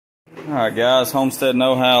Alright guys, Homestead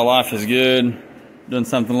Know-How, Life is Good. Doing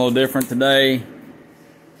something a little different today.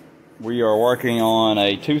 We are working on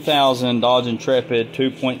a 2000 Dodge Intrepid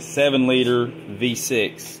 2.7 liter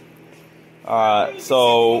V6. Alright,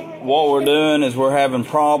 so what we're doing is we're having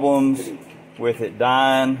problems with it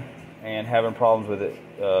dying and having problems with it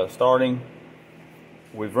starting.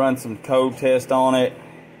 We've run some code tests on it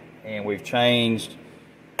and we've changed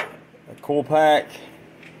a coil pack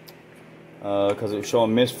because it was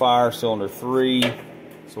showing misfire cylinder 3,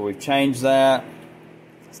 so we've changed that.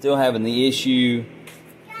 Still having the issue.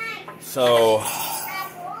 So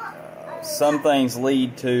some things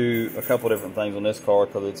lead to a couple different things on this car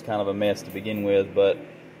because it's kind of a mess to begin with, but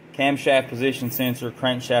camshaft position sensor,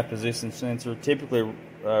 crankshaft position sensor, typically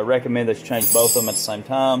recommend that you change both of them at the same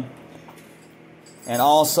time. And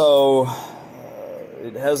also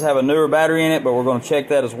it does have a newer battery in it, but we're going to check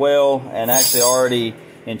that as well. And actually already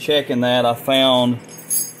in checking that, I found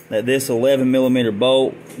that this 11mm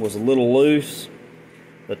bolt was a little loose.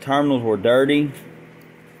 The terminals were dirty.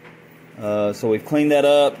 So we've cleaned that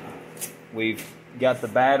up. We've got the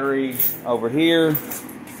battery over here.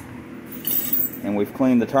 And we've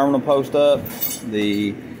cleaned the terminal post up,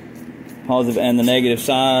 the positive and the negative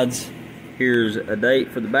sides. Here's a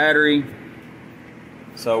date for the battery.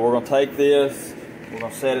 So we're going to take this, we're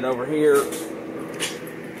going to set it over here.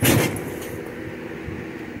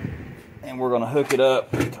 And we're going to hook it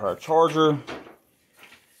up to our charger.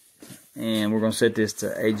 And we're going to set this to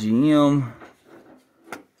AGM.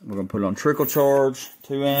 We're going to put it on trickle charge,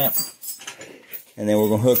 2 amp. And then we're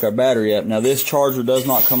going to hook our battery up. Now this charger does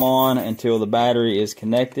not come on until the battery is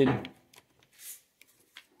connected.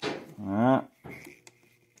 Alright.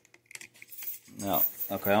 Now,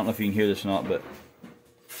 okay, I don't know if you can hear this or not, but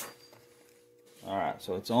alright,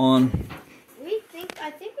 so it's on.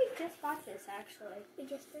 I think we just got this actually. We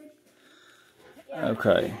just did. Yeah.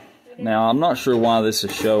 Okay. Now I'm not sure why this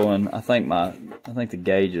is showing. I think the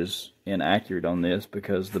gauge is inaccurate on this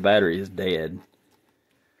because the battery is dead.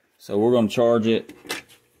 So we're going to charge it.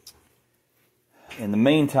 In the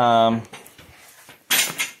meantime,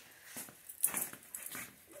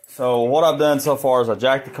 so what I've done so far is I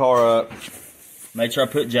jacked the car up, made sure I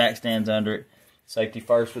put jack stands under it. Safety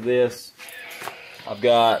first with this. I've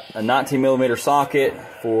got a 19mm socket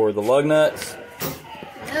for the lug nuts.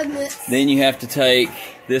 Then you have to take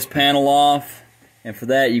this panel off, and for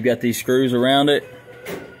that you've got these screws around it,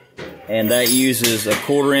 and that uses a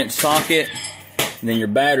 1/4 inch socket. And then your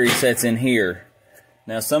battery sets in here.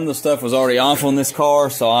 Now some of the stuff was already off on this car,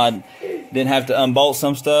 so I didn't have to unbolt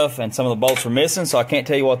some stuff, and some of the bolts were missing, so I can't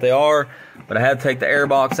tell you what they are, but I had to take the air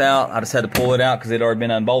box out. I just had to pull it out because it had already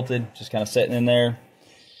been unbolted, just kind of sitting in there.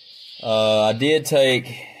 I did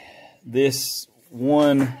take this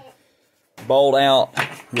one bolt out,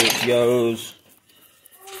 which goes,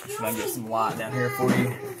 if I can get some light down here for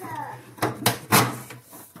you.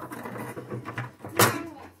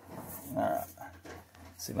 Alright,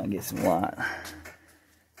 see if I can get some light.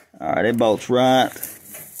 Alright, it bolts right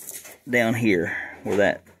down here, where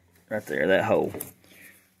that, right there, that hole.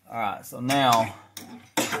 Alright, so now,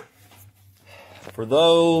 for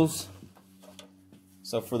those,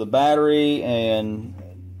 so for the battery and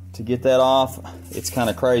to get that off, it's kind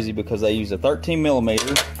of crazy because they use a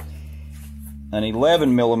 13mm, an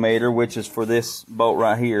 11mm, which is for this bolt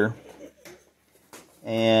right here,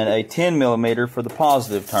 and a 10mm for the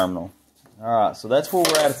positive terminal. Alright, so that's where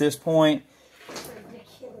we're at this point.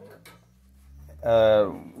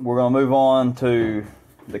 We're going to move on to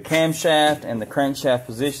the camshaft and the crankshaft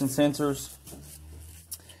position sensors,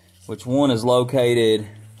 which one is located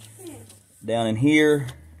down in here,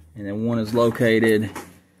 and then one is located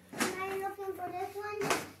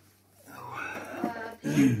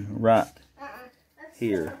right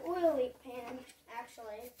here. Oil leak pan,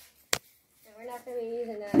 actually. And we're not going to be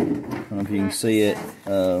using that. I don't know if you can see it.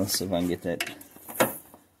 Let's see if I can get that to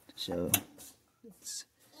show.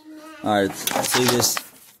 Alright, see this.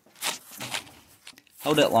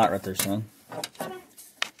 Hold that light right there, son.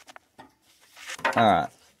 Alright,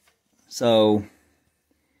 so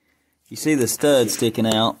you see the stud sticking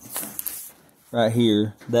out right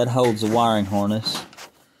here. That holds the wiring harness.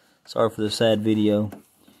 Sorry for the sad video.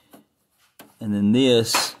 And then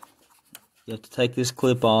this, you have to take this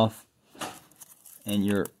clip off, and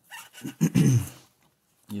your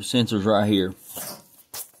sensor's right here.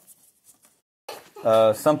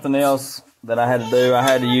 Something else that I had to do, I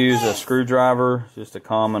had to use a screwdriver, just a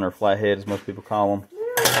common or flathead as most people call them,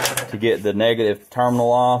 to get the negative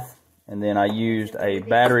terminal off. And then I used a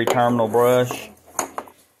battery terminal brush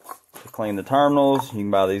to clean the terminals. You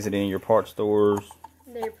can buy these at any of your parts stores.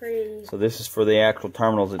 They're pretty. So this is for the actual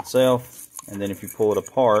terminals itself. And then if you pull it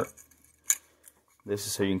apart, This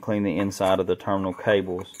is so you can clean the inside of the terminal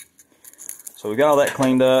cables. So we got all that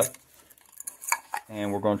cleaned up,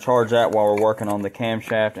 and we're going to charge that while we're working on the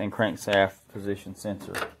camshaft and crankshaft position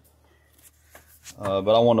sensor.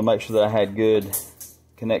 But I wanted to make sure that I had good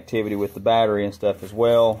connectivity with the battery and stuff as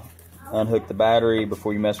well. Unhook the battery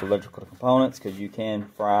before you mess with electrical components, because you can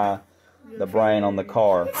fry the brain on the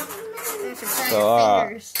car. So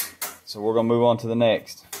alright, so we're going to move on to the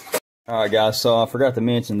next. Alright guys, so I forgot to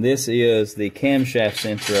mention, this is the camshaft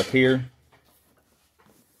sensor up here.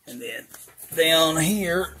 And then down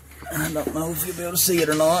here, I don't know if you'll be able to see it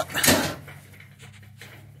or not.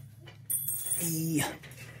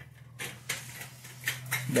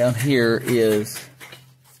 Down here is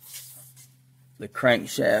the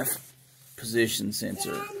crankshaft position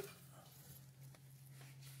sensor.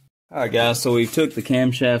 Alright guys, so we took the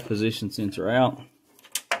camshaft position sensor out.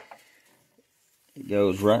 It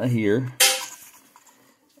goes right here.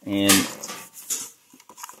 And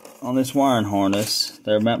on this wiring harness,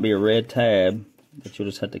 there might be a red tab that you'll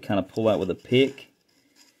just have to kind of pull out with a pick.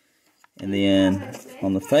 And then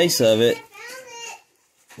on the face of it,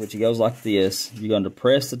 which goes like this, you're going to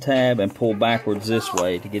press the tab and pull backwards this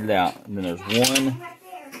way to get it out. And then there's one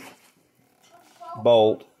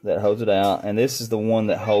bolt that holds it out, and this is the one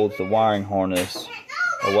that holds the wiring harness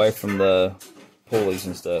away from the pulleys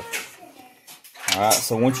and stuff. Alright,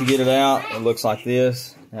 so once you get it out, it looks like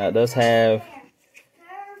this. Now it does have,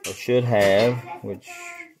 or should have, which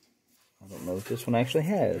I don't know if this one actually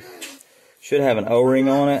has, should have an O-ring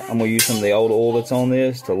on it. I'm going to use some of the old oil that's on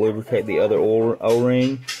this to lubricate the other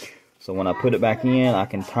O-ring. So when I put it back in, I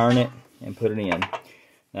can turn it and put it in.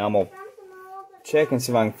 Now I'm going to check and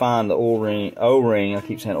see if I can find the O-ring, I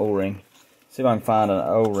keep saying O-ring. See if I can find an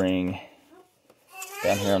O-ring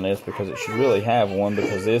down here on this, because it should really have one,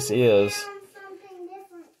 because this is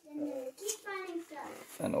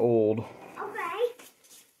an old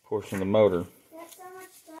portion of the motor.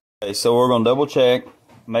 Okay, so we're going to double check,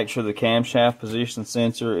 make sure the camshaft position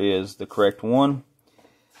sensor is the correct one.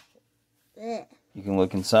 You can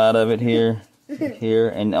look inside of it here, here,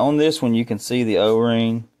 and on this one you can see the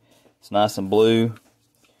O-ring. It's nice and blue.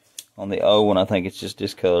 On the O one, I think it's just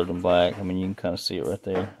discolored and black. I mean, you can kind of see it right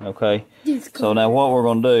there. Okay. So now what we're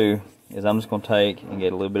going to do is I'm just going to take and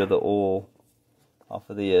get a little bit of the oil off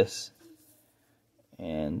of this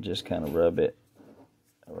and just kind of rub it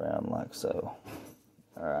around like so.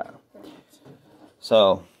 Alright.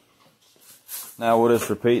 So now we'll just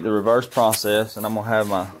repeat the reverse process, and I'm going to have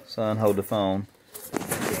my son hold the phone.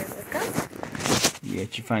 You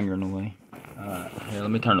get your finger in the way. Alright, here, let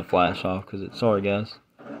me turn the flash off, because it's, sorry guys.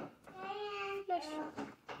 Okay,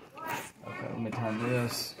 let me turn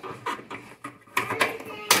this.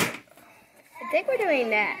 I think we're doing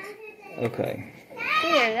that. Okay.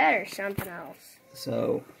 Either that or something else.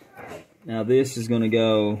 So, now this is going to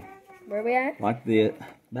go... Where are we at? Like this.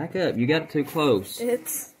 Back up, you got it too close.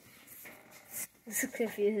 It's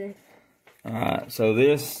confusing. Alright, so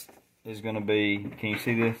this is going to be, can you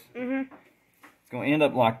see this? Mm-hmm. It's going to end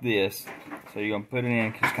up like this. So you're going to put it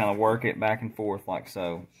in, just kind of work it back and forth like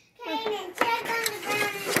so.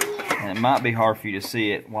 And it might be hard for you to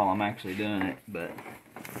see it while I'm actually doing it, but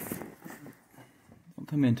don't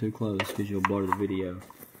come in too close because you'll blur the video.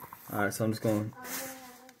 Alright, so I'm just going to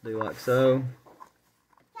do like so.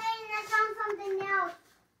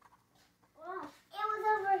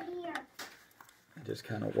 Just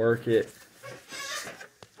kind of work it.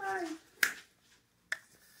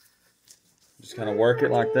 Just kind of work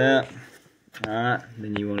it like that. Alright,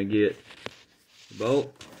 then you want to get the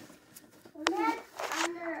bolt.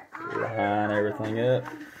 Line everything up.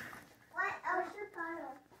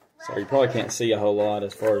 So you probably can't see a whole lot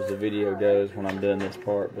as far as the video goes when I'm doing this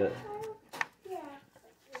part, but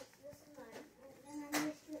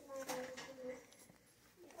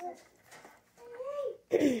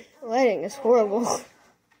Lighting is horrible.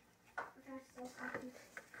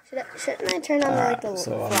 Shouldn't I turn on like the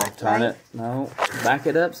so I'm gonna turn it. No, back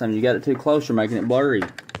it up some. You got it too close. You're making it blurry.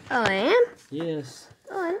 Oh, I am? Yes.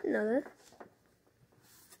 Oh, I didn't know that.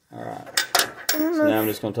 All right. So now I'm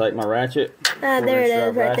just gonna take my ratchet. There it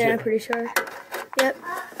is, right there. I'm pretty sure. Yep.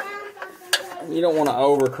 You don't want to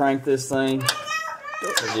over crank this thing,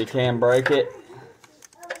 because you can break it.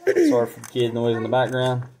 Sorry for the kid noise in the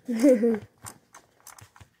background. But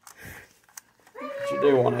you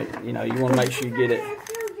do want to, you want to make sure you get it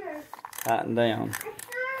tightened down.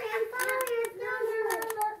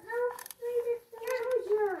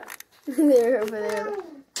 They're over there.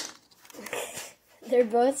 They're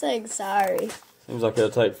both saying sorry. Seems like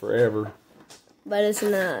it'll take forever. But it's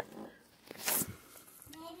not.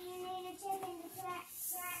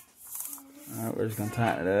 Alright, we're just going to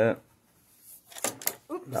tighten it up.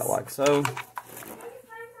 about like so.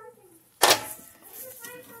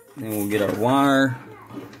 Then we'll get our wire.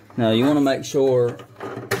 Now you want to make sure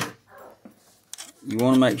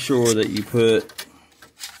that you put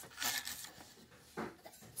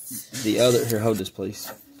the other, here, hold this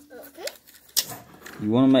please. You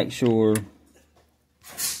want to make sure,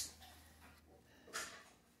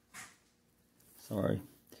 sorry.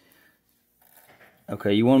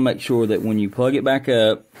 Okay, you want to make sure that when you plug it back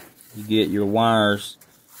up, you get your wires.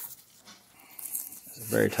 It's a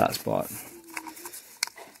very tight spot.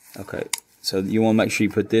 Okay, so you want to make sure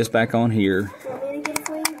you put this back on here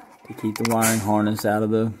to keep the wiring harness out of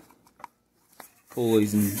the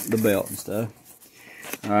pulleys and the belt and stuff.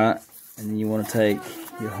 Alright, and then you want to take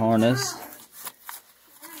your harness,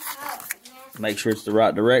 make sure it's the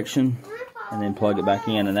right direction, and then plug it back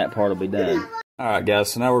in, and that part will be done. Alright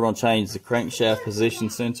guys, so now we're going to change the crankshaft position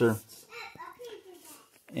sensor.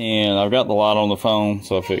 And I've got the light on the phone,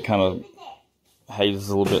 so if it kind of hazes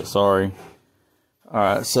a little bit, sorry.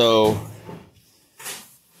 Alright, so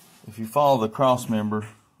if you follow the cross member,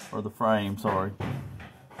 or the frame, sorry,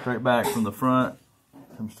 straight back from the front,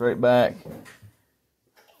 come straight back,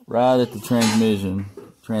 right at the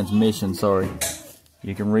transmission, sorry,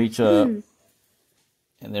 you can reach up,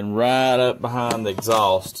 and then right up behind the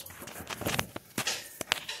exhaust,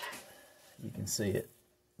 you can see it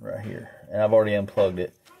right here. And I've already unplugged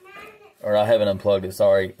it, or I haven't unplugged it,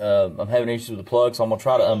 sorry. I'm having issues with the plug, so I'm going to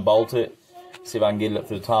try to unbolt it, see if I can get it up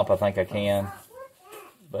through the top. I think I can,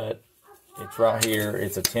 but it's right here.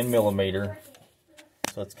 It's a 10 millimeter,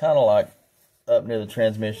 so it's kind of like up near the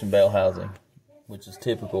transmission bell housing, which is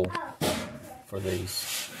typical for these.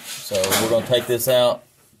 So we're going to take this out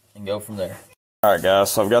and go from there. Alright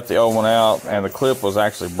guys, so I've got the old one out, and the clip was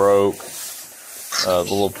actually broke. The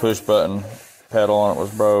little push button pedal on it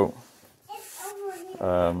was broke.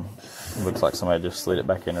 It looks like somebody just slid it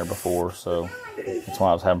back in there before, so that's why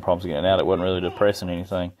I was having problems getting it out. It wasn't really depressing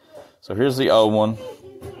anything. So here's the old one.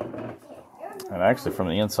 And actually from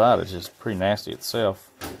the inside it's just pretty nasty itself.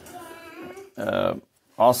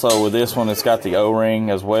 Also with this one, it's got the O-ring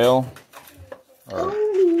as well.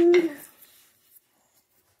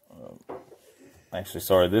 Actually,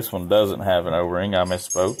 sorry, this one doesn't have an O-ring. I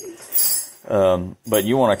misspoke. But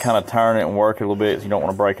you want to kind of turn it and work it a little bit. So you don't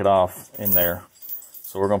want to break it off in there.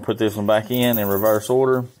 So we're going to put this one back in reverse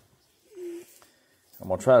order. I'm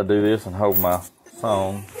going to try to do this and hold my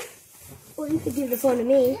phone. Or you could give the phone to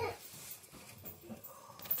me.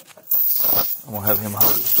 I'm going to have him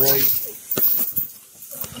hold it straight.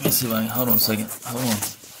 Let me see if I can, hold on a second.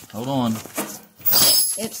 Hold on.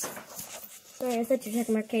 Oops. Sorry, I thought you were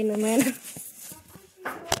checking my cable, man.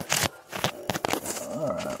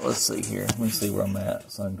 Alright, let's see here. Let me see where I'm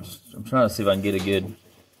at. So I'm trying to see if I can get a good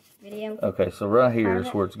video. Okay, so right here is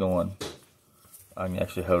where it's going. I can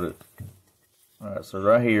actually hold it. Alright, so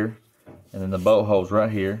right here, and then the bolt hole's right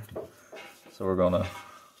here. So we're gonna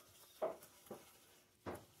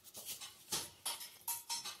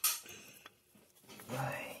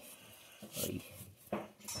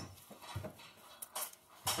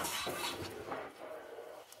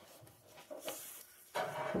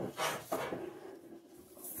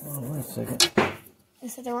wait a second.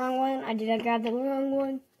 Is it the wrong one? Did I grab the wrong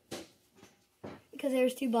one? Because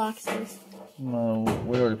there's two boxes. No,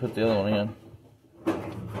 we already put the other one in.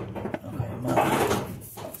 Okay, no.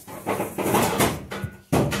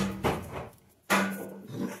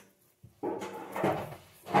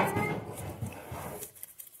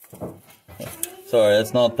 Sorry,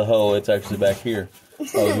 that's not the hole. It's actually back here. I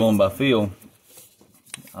was going by feel.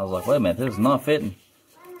 I was like, wait a minute, this is not fitting.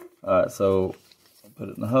 Alright, so put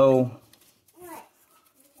it in the hole.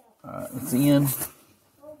 Alright, it's in.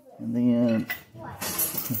 And then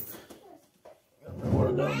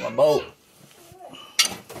we're doing my bolt.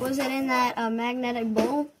 Was it in that magnetic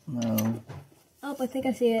bowl? No. Oh, I think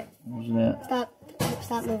I see it. Where's that?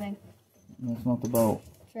 Stop moving. That's not the bolt.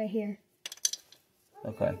 It's right here.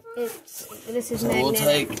 Okay. This is so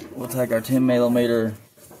magnetic. we'll take our 10 millimeter.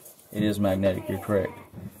 It is magnetic. You're correct.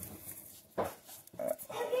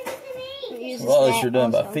 So all this you're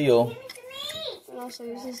doing by feel. And also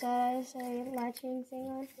use this as a latching thing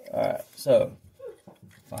on. Alright, so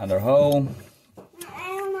find our hole.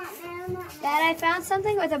 Dad, I found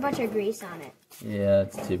something with a bunch of grease on it. Yeah,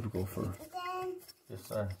 it's typical for yes,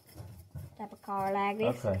 sir. Type of car like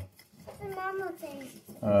this. Okay.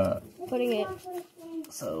 Putting it.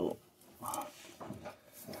 So,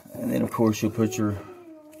 and then of course you'll put your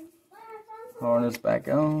harness back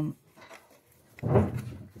on. And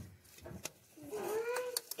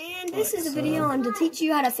this is a video on to teach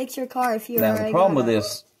you how to fix your car if you're Now the problem with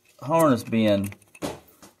this harness being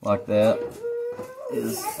like that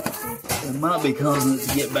is it might be causing it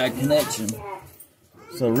to get bad connection.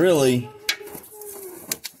 So really,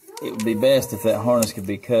 it would be best if that harness could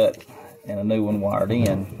be cut and a new one wired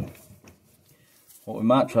in. What we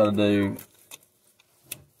might try to do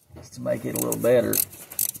is to make it a little better,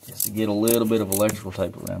 just to get a little bit of electrical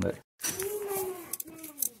tape around it.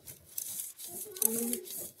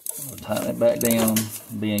 I'll tighten it back down,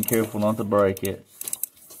 being careful not to break it.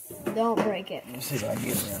 Don't break it. Let me see if I can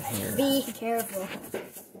get it around here. Be careful.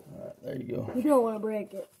 Alright, there you go. You don't want to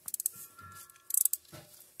break it.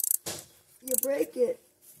 You break it.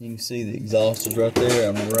 You can see the exhaust is right there.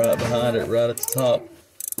 I'm right behind it, right at the top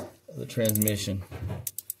of the transmission.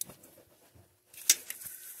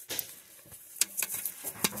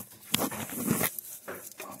 I don't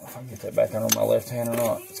know if I can get that back on my left hand or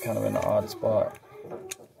not. It's kind of in an odd spot.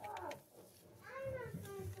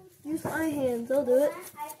 Use my hands, I'll do it.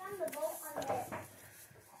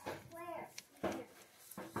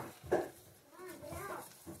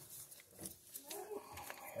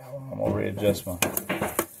 I'm gonna readjust my.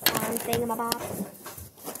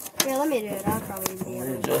 Here, let me do it. I'll probably be able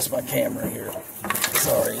to Readjust my camera here.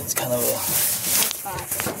 Sorry, it's kind of a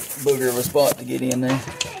booger of a spot to get in there.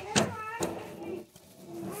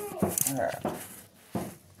 Alright.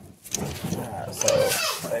 Alright,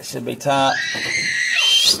 so that should be tight.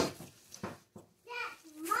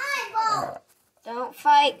 Don't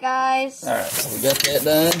fight, guys. Alright, so we got that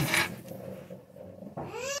done.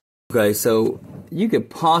 Okay, so you could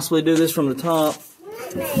possibly do this from the top,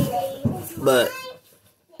 but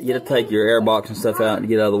you got to take your air box and stuff out and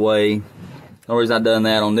get out of the way. The only reason I done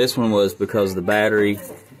that on this one was because of the battery,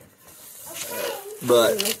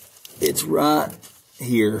 but it's right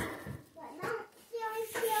here.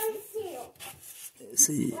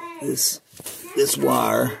 See this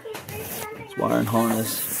wire, this wire and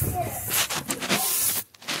harness.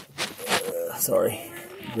 Sorry,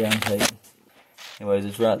 ground tape. Anyways,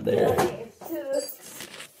 it's right there.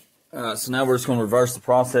 Alright, so now we're just going to reverse the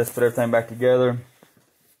process, put everything back together.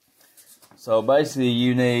 So basically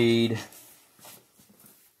you need,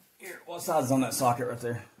 here, what size is on that socket right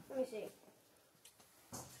there?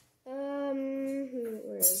 Let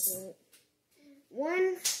me see.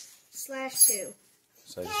 Where is it? 1/2.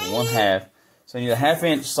 So it's a 1/2. So you need a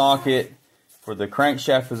 1/2-inch socket for the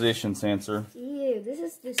crankshaft position sensor. Ew, this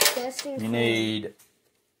is disgusting. You need,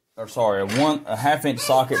 or sorry, a 1/2-inch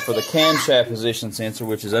socket for the camshaft position sensor,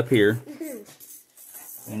 which is up here.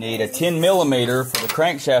 You need a 10mm for the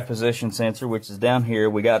crankshaft position sensor, which is down here.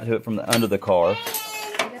 We got to it from under the car.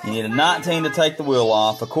 You need a 19 to take the wheel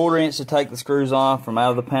off, a 1/4 inch to take the screws off from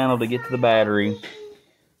out of the panel to get to the battery,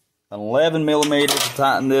 an 11mm to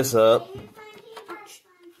tighten this up,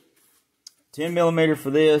 10mm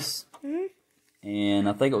for this, and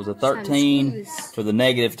I think it was a 13 for the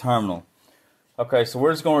negative terminal. Okay, so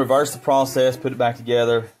we're just going to reverse the process, put it back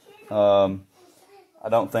together. I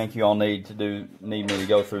don't think you all need me to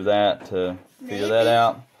go through that to figure that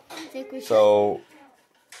out. So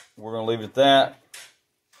we're going to leave it at that.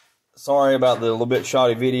 Sorry about the little bit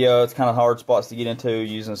shoddy video. It's kind of hard spots to get into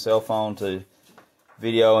using a cell phone to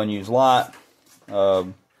video and use light. But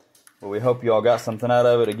we hope you all got something out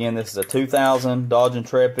of it. Again, this is a 2000 Dodge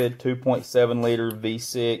Intrepid 2.7 liter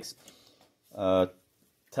V6.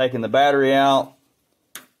 Taking the battery out,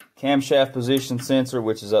 camshaft position sensor,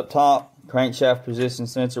 which is up top, crankshaft position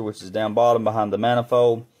sensor, which is down bottom behind the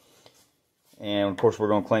manifold, and of course we're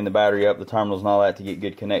going to clean the battery up, the terminals and all that to get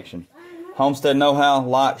good connection. Homestead Know-How,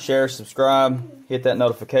 like, share, subscribe, hit that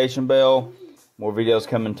notification bell. More videos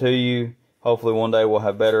coming to you. Hopefully one day we'll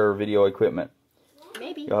have better video equipment.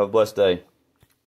 Maybe. Y'all have a blessed day.